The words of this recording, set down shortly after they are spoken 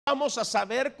vamos a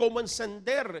saber cómo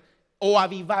encender o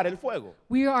avivar el fuego.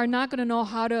 We are not going to know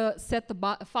how to set the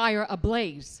fire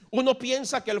ablaze. Uno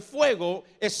piensa que el fuego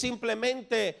es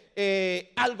simplemente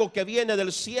algo que viene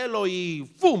del cielo y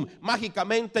 ¡fum!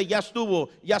 Mágicamente ya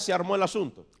se armó el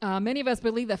asunto. Many of us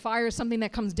believe that fire is something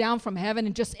that comes down from heaven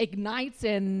and just ignites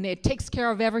and it takes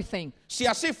care of everything. Si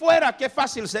así fuera, qué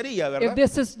fácil sería, If ¿verdad?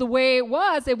 this is the way it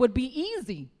was, it would be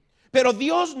easy. Pero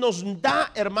Dios nos da,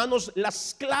 hermanos,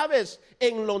 las claves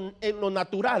en lo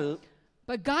natural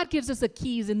But God gives us the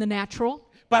keys in the natural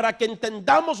para que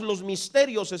entendamos los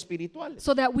misterios espirituales.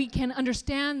 so that we can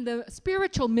understand the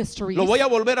spiritual mysteries. Lo voy a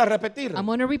volver a repetir. I'm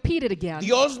going to repeat it again.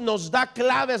 Dios nos da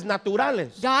claves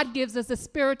naturales God gives us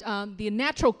the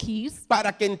natural keys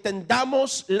para que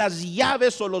entendamos las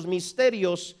llaves o los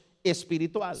misterios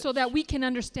espirituales. so that we can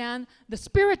understand the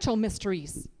spiritual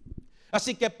mysteries.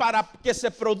 Así que para que se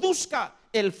produzca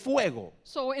el fuego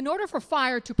So in order for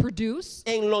fire to produce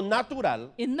en lo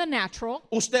natural, in the natural,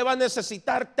 usted va a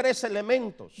necesitar 3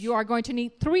 elementos. you are going to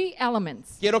need 3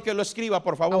 elements. Quiero que lo escriba,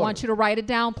 por I favor. want you to write it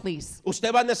down, please.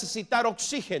 Usted va a necesitar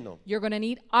oxígeno. You're going to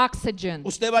need oxygen.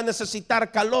 Usted va a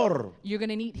necesitar calor. You're going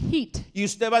to need heat. Y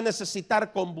usted va a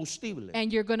necesitar combustible.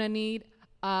 And you're going to need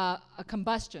a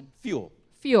combustion, Fuel.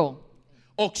 fuel,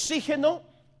 Oxígeno,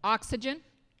 oxygen,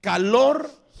 calor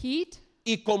heat,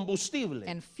 y combustible.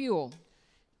 and fuel.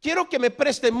 Quiero que me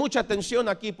preste mucha atención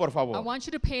aquí, por I favor. want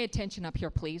you to pay attention up here,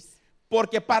 please.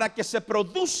 Porque para que se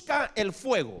produzca el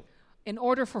fuego, In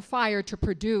order for fire to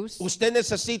produce, usted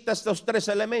necesita estos 3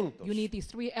 elementos. you need these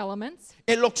 3 elements.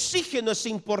 El oxígeno es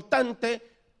importante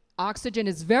Oxygen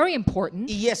is very important,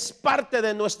 y es parte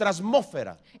de nuestra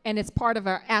atmósfera. and it's part of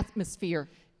our atmosphere.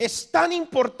 Es tan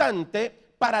importante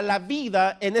para la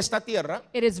vida en esta tierra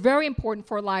It is very important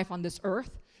for life on this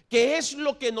earth. que es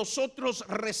lo que nosotros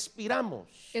respiramos.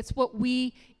 It's what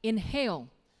we inhale.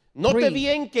 Note breathe.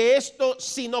 bien que esto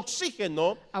sin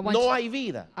oxígeno I want no you- hay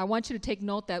vida. I want you to take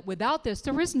note that without this,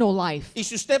 there is no life. Y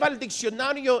si usted va al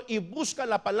diccionario y busca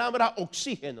la palabra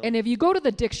oxígeno, And if you go to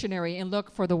the dictionary and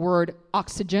look for the word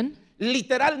oxygen,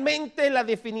 literalmente la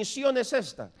definición es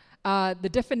esta. the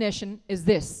definition is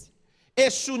this.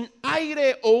 Es un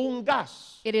aire o un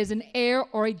gas It is an air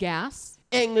or a gas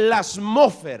en la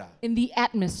atmósfera in the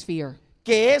atmosphere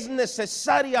que es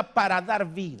necesaria para dar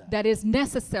vida. that is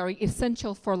necessary,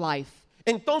 essential for life.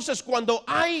 Entonces, cuando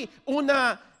hay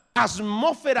una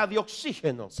atmósfera de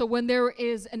oxígeno, So when there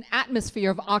is an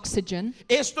atmosphere of oxygen,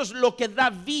 esto es lo que da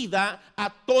vida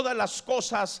a todas las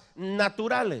cosas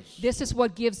naturales. this is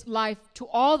what gives life to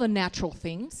all the natural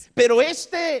things. Pero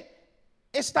este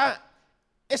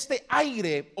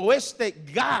aire o este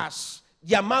gas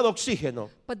llamado oxígeno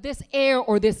But this air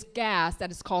or this gas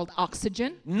that is called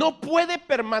oxygen no puede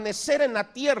permanecer en la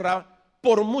tierra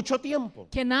por mucho tiempo.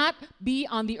 cannot be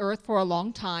on the earth for a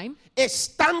long time.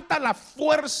 Es tanta la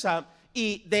fuerza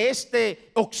de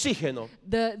este oxígeno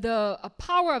The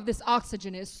power of this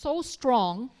oxygen is so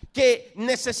strong que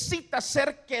necesita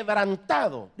ser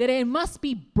quebrantado that it must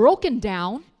be broken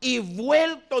down y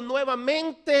vuelto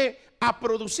nuevamente a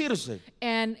producirse.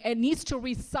 and it needs to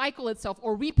recycle itself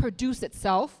or reproduce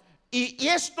itself. Y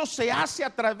esto se hace a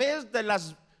través de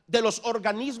los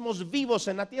organismos vivos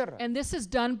en la tierra, And this is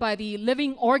done by the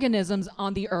living organisms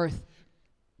on the earth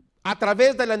a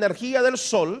través de la energía del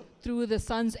sol through the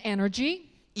sun's energy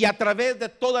y a través de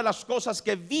todas las cosas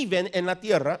que viven en la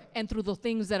tierra. and through the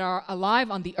things that are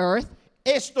alive on the earth.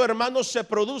 Esto, hermanos, se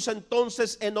produce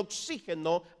entonces en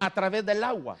oxígeno a través del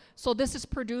agua. So this is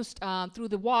produced through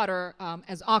the water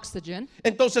as oxygen.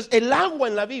 Entonces, el agua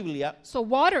en la Biblia So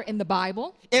water in the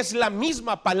Bible es la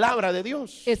misma palabra de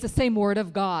Dios. is the same word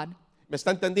of God. ¿Me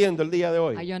está entendiendo el día de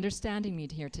Are hoy? you understanding me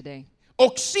here today?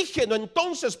 Oxígeno,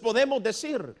 entonces podemos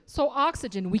decir So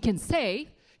oxygen, we can say,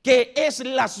 que es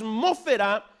la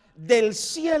atmósfera del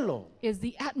cielo. is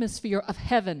the atmosphere of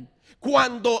heaven.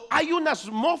 Cuando hay una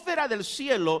atmósfera del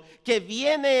cielo que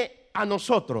viene a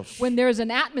nosotros, When there is an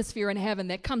atmosphere in heaven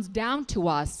that comes down to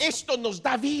us, esto nos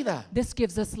da vida, this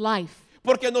gives us life.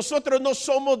 porque nosotros no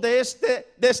somos de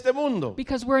este mundo,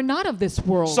 Because we're not of this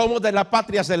world. somos de la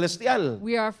patria celestial.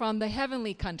 We are from the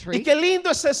heavenly Y country. qué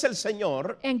lindo es el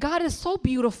Señor, And God is so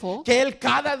beautiful que Él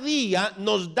cada día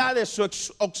nos da de su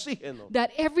oxígeno,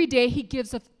 that every day He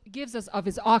gives us of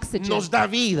His oxygen. nos da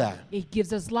vida. It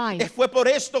gives us life. Fue por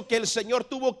esto que el Señor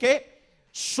tuvo que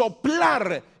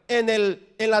soplar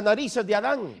en la nariz de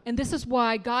Adán. And this is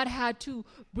why God had to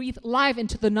breathe life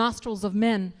into the nostrils of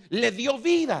men. Le dio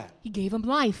vida, He gave him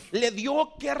life. le dio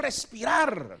que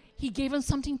respirar. He gave him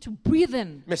something to breathe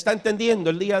in. ¿Me está entendiendo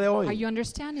el día de Are hoy? you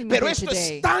understanding me Pero here esto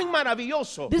today? es tan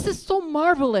maravilloso This is so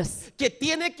marvelous que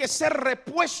tiene que ser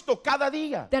repuesto cada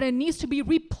día that it needs to be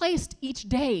replaced each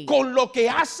day con lo que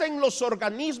hacen los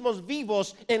organismos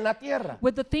vivos en la tierra.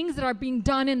 with the things that are being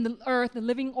done in the earth, the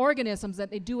living organisms that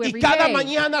they do Y every cada day.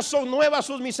 mañana son nuevas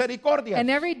sus misericordias. And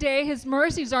every day his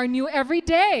mercies are new every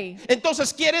day.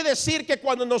 Entonces quiere decir que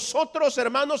cuando nosotros,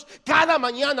 hermanos, cada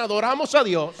mañana adoramos a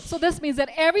Dios, So this means that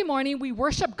every morning we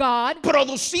worship God,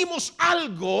 producimos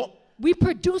algo we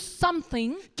produce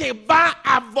something que va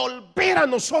a volver a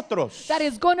nosotros that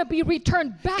is going to be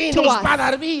returned back y to nos va a us,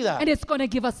 dar vida. and it's going to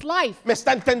give us life. ¿Me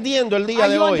está entendiendo el día Are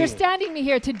de you hoy? understanding me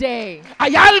here today?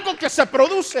 Hay algo que se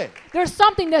produce There's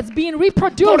something that's being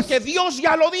reproduced porque Dios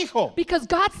ya lo dijo. because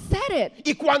God said it.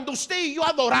 Y cuando usted y yo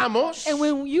adoramos, And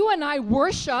when you and I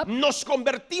worship, nos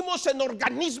convertimos en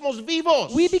organismos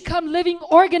vivos we become living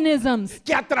organisms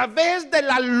que a través de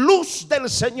la luz del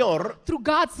Señor through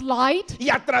God's light y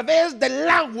a través del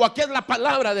agua, que es la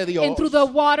palabra de Dios, and through the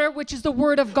water, which is the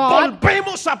word of God.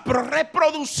 volvemos a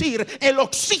reproducir el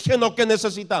oxígeno que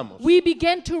necesitamos. We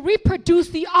begin to reproduce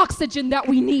the oxygen that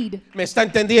we need. ¿Me está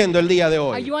entendiendo el día de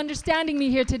Are hoy? you understanding me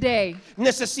here today?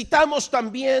 Necesitamos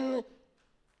también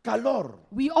calor.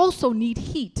 We also need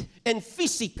heat. En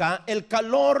física, el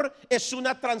calor es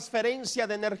una transferencia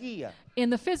de energía. In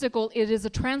the physical, it is a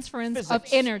transference of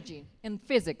Physics. energy. In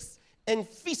physics. En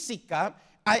física,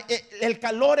 el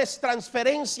calor es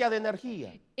transferencia de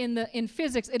energía. In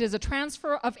physics, it is a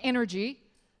transfer of energy.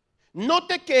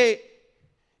 Note que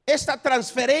esta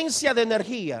transferencia de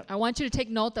energía I want you to take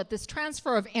note that this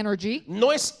transfer of energy,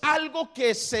 no es algo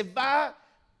que se va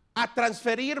a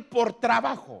transferir por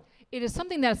trabajo. it is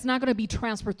something that's not going to be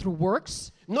transferred through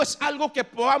works. No es algo que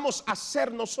podamos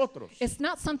hacer nosotros. It's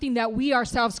not something that we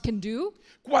ourselves can do.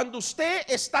 Cuando usted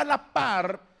está a la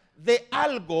par de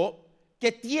algo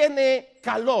que tiene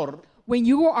calor, When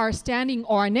you are standing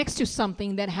or are next to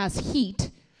something that has heat,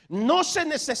 no se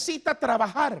necesita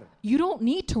trabajar you don't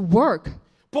need to work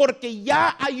porque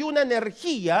ya hay una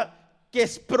energía que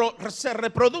se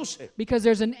reproduce. because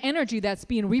there's an energy that's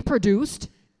being reproduced.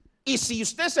 Y si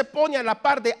usted se pone a la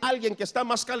par de alguien que está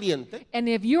más caliente, And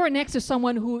if you're next to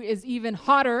someone who is even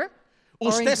hotter or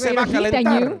in usted se va greater a heat than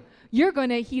calentar. you, you're going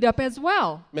to heat up as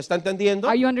well. ¿Me está entendiendo?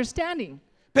 Are you understanding?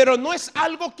 Pero no es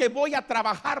algo que voy a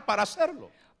trabajar para hacerlo.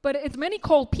 But it's many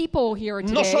cold people here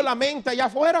No today, solamente allá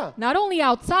afuera, not only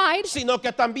outside, sino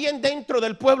que también dentro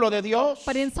del pueblo de Dios.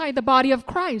 but inside the body of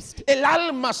Christ. El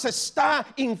alma se está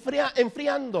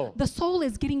enfriando. The soul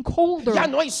is getting colder. Ya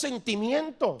no hay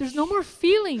sentimientos. There's no more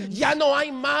feelings. Ya no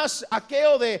hay más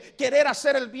aquello de querer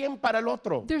hacer el bien para el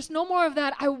otro. There's no more of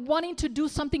that. I wanting to do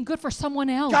something good for someone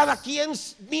else. Cada quien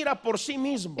mira por sí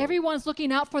mismo. Everyone's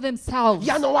looking out for themselves.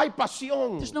 Ya no hay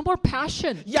pasión. There's no more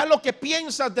passion. Ya lo que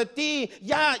piensas de ti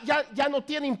ya no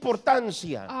tiene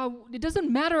importancia. It doesn't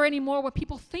matter anymore what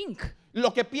people think.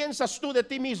 Lo que piensas tú de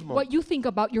ti mismo What you think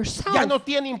about yourself. ya no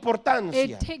tiene importancia.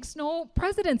 It takes no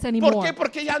precedence ¿Por anymore. qué?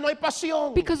 Porque ya no hay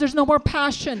pasión. Because there's no more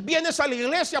passion. Vienes a la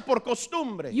iglesia por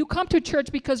costumbre. You come to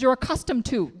church because you're accustomed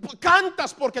to.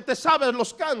 Cantas porque te sabes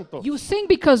los cantos. You sing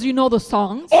because you know the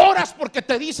songs. Oras porque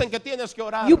te dicen que tienes que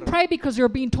orar. You pray because you're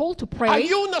being told to pray.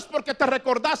 Ayunas porque te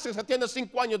recordaste que tienes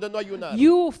 5 años de no ayunar.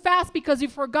 You fast because you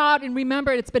forgot and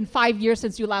remembered it's been 5 years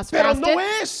since you last Pero fasted. no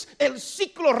es el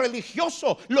ciclo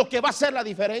religioso lo que va a hacer la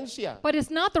diferencia. But it's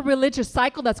not the religious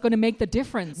cycle that's going to make the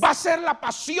difference. Va a ser la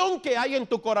pasión que hay en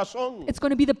tu corazón. It's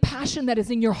going to be the passion that is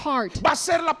in your heart. Va a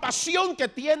ser la pasión que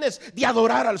tienes de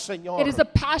adorar al Señor. It is a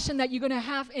passion that you're going to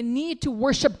have and need to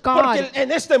worship Porque God.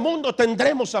 en este mundo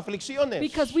tendremos aflicciones.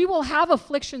 Because we will have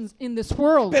afflictions in this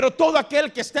world. Pero todo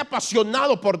aquel que esté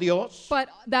apasionado por Dios, But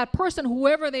that person,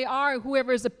 whoever they are,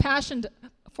 whoever is a passion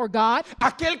for God,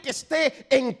 aquel que esté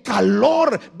en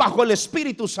calor bajo el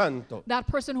Espíritu Santo, that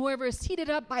person, whoever is seated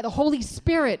up by the Holy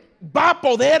Spirit, va a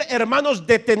poder, hermanos,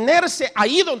 detenerse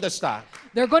ahí donde está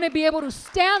they're going to be able to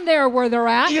stand there where they're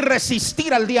at y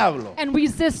resistir al diablo. and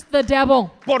resist the devil.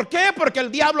 ¿Por qué? Porque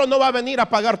el diablo no va a venir a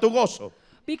apagar tu gozo.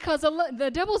 Because the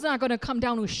devil's not going to come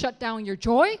down to shut down your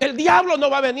joy. El diablo no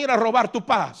va a venir a robar tu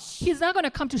paz. He's not going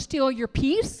to come to steal your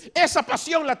peace. Esa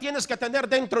pasión la tienes que tener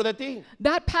dentro de ti.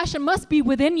 That passion must be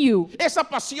within you. Esa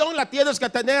pasión la tienes que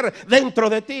tener dentro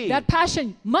de ti. That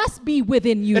passion must be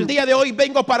within you. El día de hoy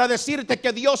vengo para decirte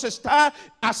que Dios está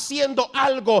haciendo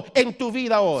algo en tu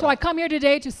vida So I ahora. come here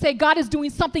today to say God is doing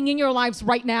something in your lives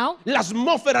right now. La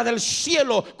atmósfera del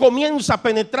cielo comienza a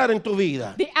penetrar en tu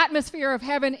vida. The atmosphere of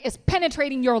heaven is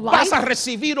penetrating your life. Vas a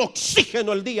recibir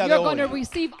oxígeno el día de You're going to hoy.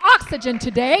 receive oxygen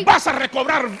today. Vas a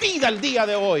recobrar vida el día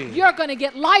de hoy. You're going to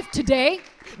get life today.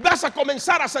 Vas a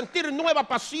comenzar a sentir nueva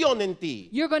pasión en ti.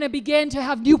 You're going to begin to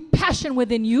have new passion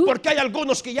within you. Porque hay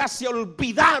algunos que ya se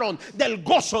olvidaron del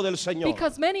gozo del Señor.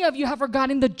 Because many of you have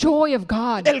forgotten the joy of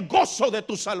God. El gozo de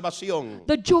tu salvación.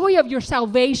 The joy of your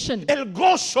salvation. El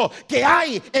gozo que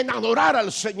hay en adorar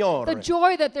al Señor. The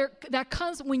joy that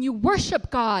comes when you worship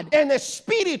God. En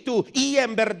espíritu y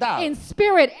en verdad. In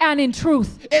spirit and in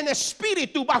truth. En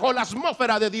espíritu bajo la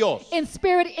atmósfera de Dios. In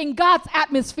spirit in God's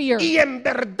atmosphere. Y en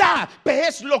verdad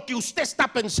es lo que usted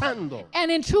está pensando.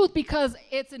 And in truth, because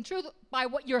it's in truth by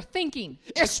what you're thinking.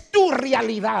 Es tu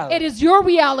realidad. It is your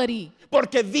reality.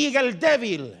 Porque diga el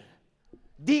débil.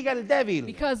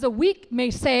 Because the weak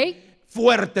may say,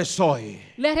 fuerte soy.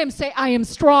 let him say, I am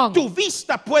strong. Tu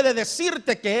vista puede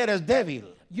decirte que eres débil.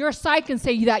 Your sight can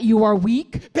say that you are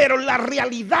weak. Pero la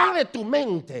realidad de tu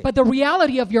mente, But the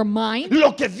reality of your mind,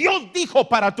 lo que Dios dijo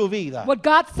para tu vida, what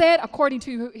God said according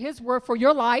to his word for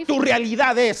your life, tu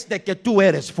realidad es de que tú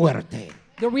eres fuerte.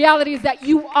 the reality is that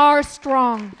you are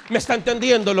strong. ¿Me está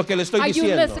entendiendo lo que le estoy Are you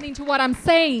diciendo? listening to what I'm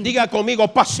saying? Diga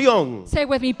conmigo pasión. Say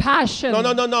with me, passion.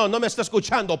 No me está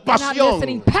escuchando. You're not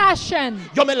listening. Pasión. Passion.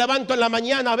 Yo me levanto en la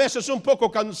mañana a veces un poco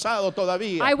cansado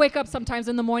todavía. I wake up sometimes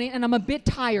in the morning and I'm a bit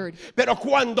tired. Pero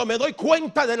cuando me doy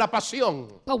cuenta de la pasión,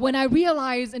 But when I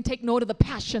realize and take note of the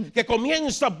passion, que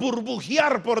comienza a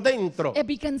burbujear por dentro, it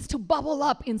begins to bubble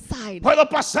up inside. puedo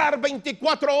pasar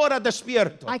 24 horas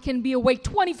despierto. I can be awake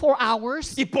 24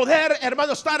 hours. Y poder,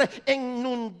 hermano, estar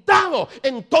inundado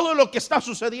en todo lo que está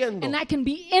sucediendo. And I can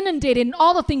be inundated in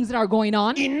all the things that are going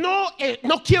on. Y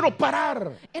no quiero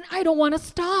parar. And I don't want to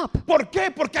stop. ¿Por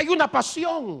qué? Porque hay una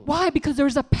pasión. Why? Because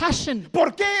there's a passion.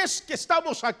 ¿Por qué es que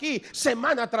estamos aquí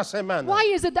semana tras semana?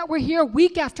 Why is it that we're here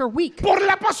week after week? Por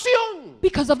la pasión.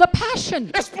 Because of the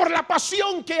passion. Es por la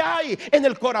pasión que hay en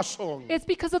el corazón. It's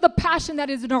because of the passion that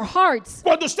is in our hearts.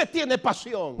 Cuando usted tiene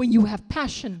pasión, When you have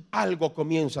passion, algo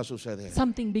comienza a suceder.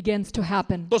 something begins to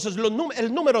happen. Entonces,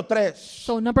 el número 3,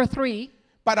 So number 3,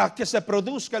 para que se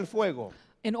produzca el fuego,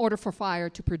 in order for fire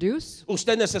to produce,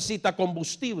 usted necesita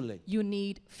combustible. you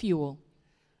need fuel.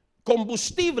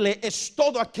 Combustible es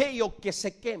todo aquello que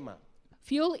se quema.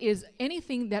 Fuel is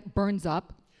anything that burns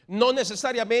up. No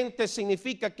necesariamente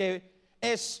significa que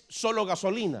es solo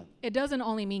gasolina. It doesn't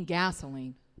only mean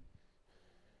gasoline.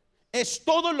 Es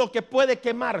todo lo que puede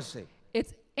quemarse.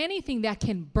 It's anything that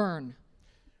can burn.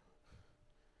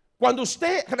 Cuando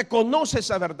usted reconoce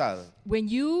esa verdad, When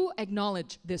you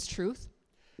acknowledge this truth,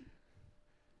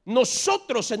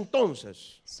 nosotros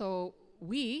entonces so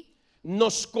we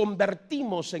nos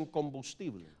convertimos en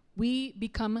combustible.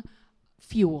 become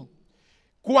fuel.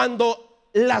 Cuando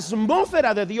la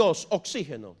atmósfera de Dios,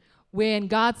 oxígeno, When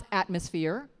God's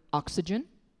atmosphere, oxygen,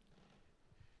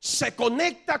 se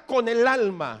conecta con el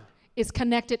alma, is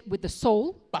connected with the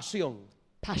soul, pasión,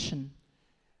 passion,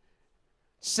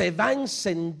 se va a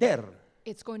encender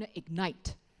it's going to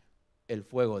ignite el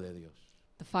fuego de Dios.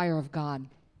 the fire of God.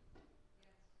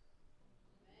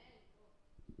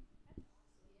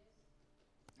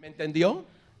 ¿Me entendió?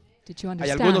 Did you Hay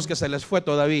understand? algunos que se les fue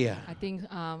todavía. I think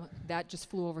that just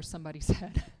flew over somebody's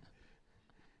head.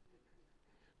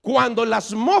 Cuando la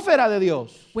atmósfera de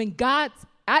Dios, When God's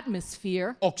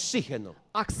atmosphere, oxígeno,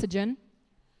 oxygen,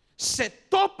 se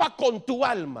topa con tu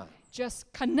alma,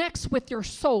 just connects with your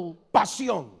soul,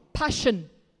 pasión, passion,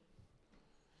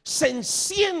 se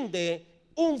enciende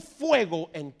un fuego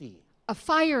en ti. a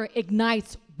fire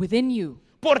ignites within you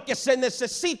Porque se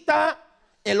necesita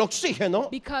el oxígeno,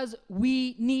 because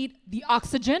we need the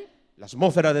oxygen, la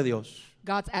atmósfera de Dios.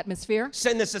 God's atmosphere.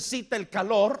 Se necesita el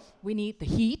calor, We need the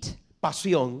heat,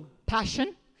 pasión.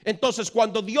 passion. Entonces,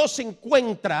 cuando Dios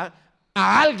encuentra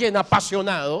a alguien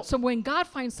apasionado, So when God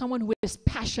finds someone who is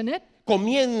passionate,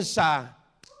 comienza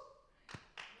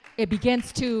it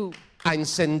begins to a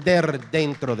encender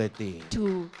dentro de ti.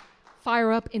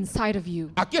 fire up inside of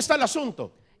you. Aquí está el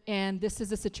asunto. And this is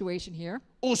the situation here.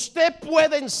 Usted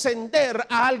puede encender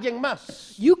a alguien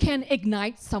más. You can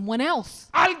ignite someone else.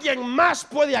 Alguien más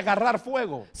puede agarrar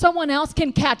fuego. Someone else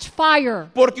can catch fire.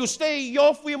 Porque usted y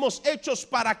yo fuimos hechos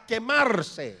para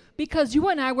quemarse. Because you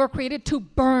and I were created to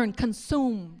burn,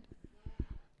 consume.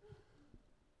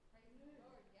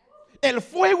 El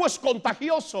fuego es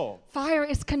contagioso. Fire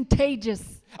is contagious.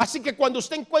 Así que cuando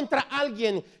usted encuentra a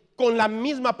alguien con la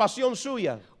misma pasión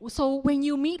suya So when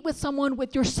you meet with someone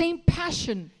with your same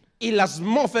passion y la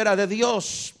atmósfera de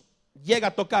Dios llega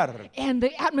a tocar, and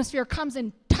the atmosphere comes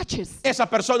and touches, esa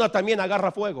persona también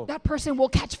agarra fuego. that person will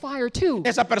catch fire too.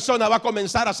 Esa persona va a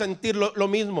comenzar a sentir lo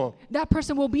mismo. That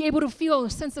person will be able to feel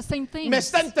and sense the same thing. ¿Me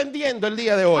está entendiendo el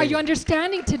día de Are hoy? you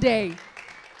understanding today?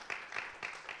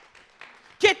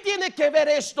 ¿Qué tiene que ver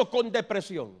esto con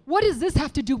depresión? What does this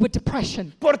have to do with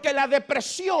depression? Porque la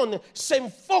depresión se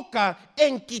enfoca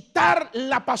en quitar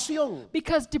la pasión.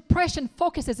 Because depression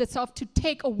focuses itself to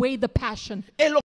take away the passion. En lo